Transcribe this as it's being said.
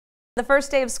The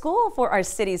first day of school for our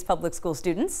city's public school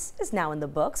students is now in the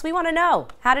books. We want to know,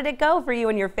 how did it go for you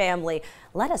and your family?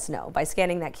 Let us know by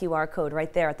scanning that QR code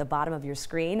right there at the bottom of your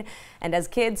screen. And as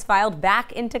kids filed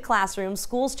back into classrooms,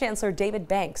 Schools Chancellor David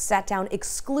Banks sat down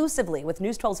exclusively with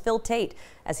News 12's Phil Tate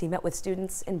as he met with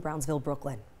students in Brownsville,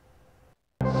 Brooklyn.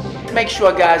 Make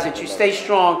sure, guys, that you stay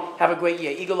strong. Have a great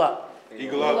year. Eagle up.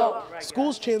 Eagle up.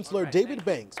 Schools Chancellor David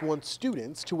Banks wants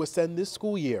students to ascend this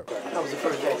school year. That was the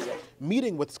first day.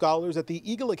 Meeting with scholars at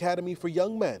the Eagle Academy for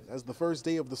Young Men as the first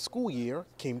day of the school year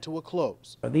came to a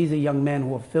close. These are young men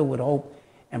who are filled with hope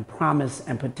and promise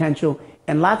and potential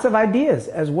and lots of ideas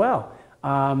as well.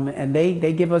 And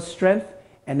they give us strength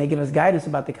and they give us guidance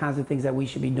about the kinds of things that we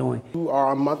should be doing. You are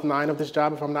on month 9 of this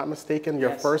job, if I'm not mistaken,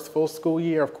 your first full school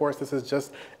year. Of course, this is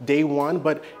just day 1,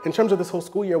 but in terms of this whole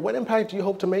school year, what impact do you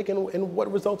hope to make and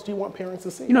what results do you want parents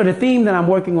to see? You know, the theme that I'm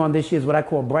working on this year is what I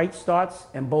call bright starts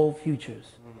and bold futures.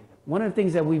 One of the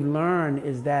things that we've learned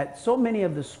is that so many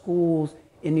of the schools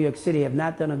in New York City have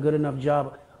not done a good enough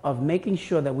job of making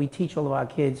sure that we teach all of our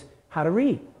kids how to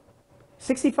read.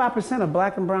 65% of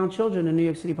black and brown children in New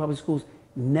York City public schools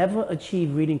never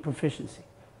achieve reading proficiency.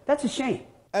 That's a shame.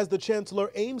 As the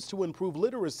chancellor aims to improve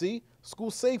literacy, school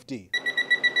safety,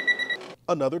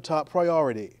 another top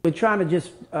priority. We're trying to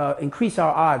just increase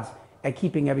our odds at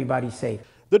keeping everybody safe.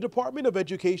 The Department of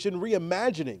Education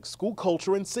reimagining school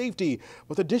culture and safety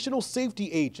with additional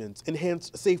safety agents,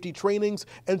 enhanced safety trainings,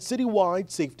 and citywide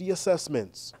safety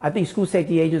assessments. I think school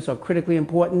safety agents are critically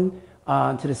important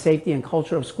to the safety and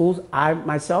culture of schools. I,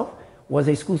 myself, was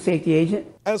a school safety agent.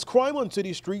 As crime on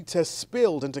city streets has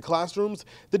spilled into classrooms,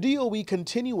 the DOE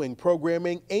continuing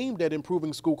programming aimed at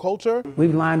improving school culture.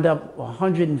 We've lined up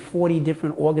 140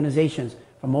 different organizations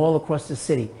from all across the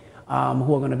city who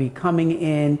are going to be coming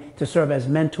in to serve as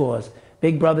mentors,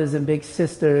 big brothers and big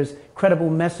sisters, credible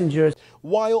messengers.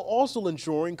 While also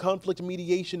ensuring conflict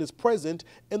mediation is present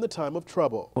in the time of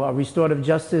trouble. Well, restorative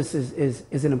justice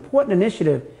is an important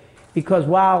initiative because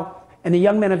and the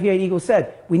young men of here at Eagle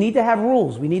said, we need to have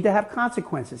rules. We need to have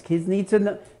consequences. Kids need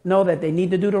to know that they need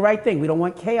to do the right thing. We don't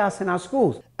want chaos in our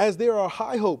schools. As there are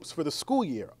high hopes for the school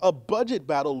year, a budget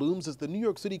battle looms as the New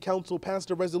York City Council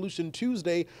passed a resolution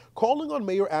Tuesday calling on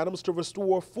Mayor Adams to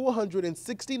restore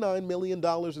 $469 million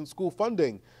in school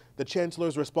funding. The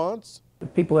chancellor's response?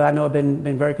 People that I know have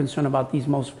been very concerned about these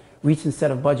most recent set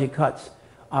of budget cuts.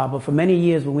 But for many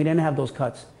years when we didn't have those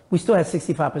cuts, we still had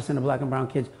 65% of black and brown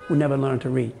kids who never learned to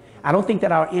read. I don't think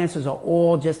that our answers are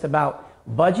all just about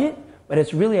budget, but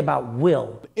it's really about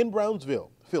will. In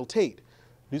Brownsville, Phil Tate,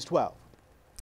 News 12.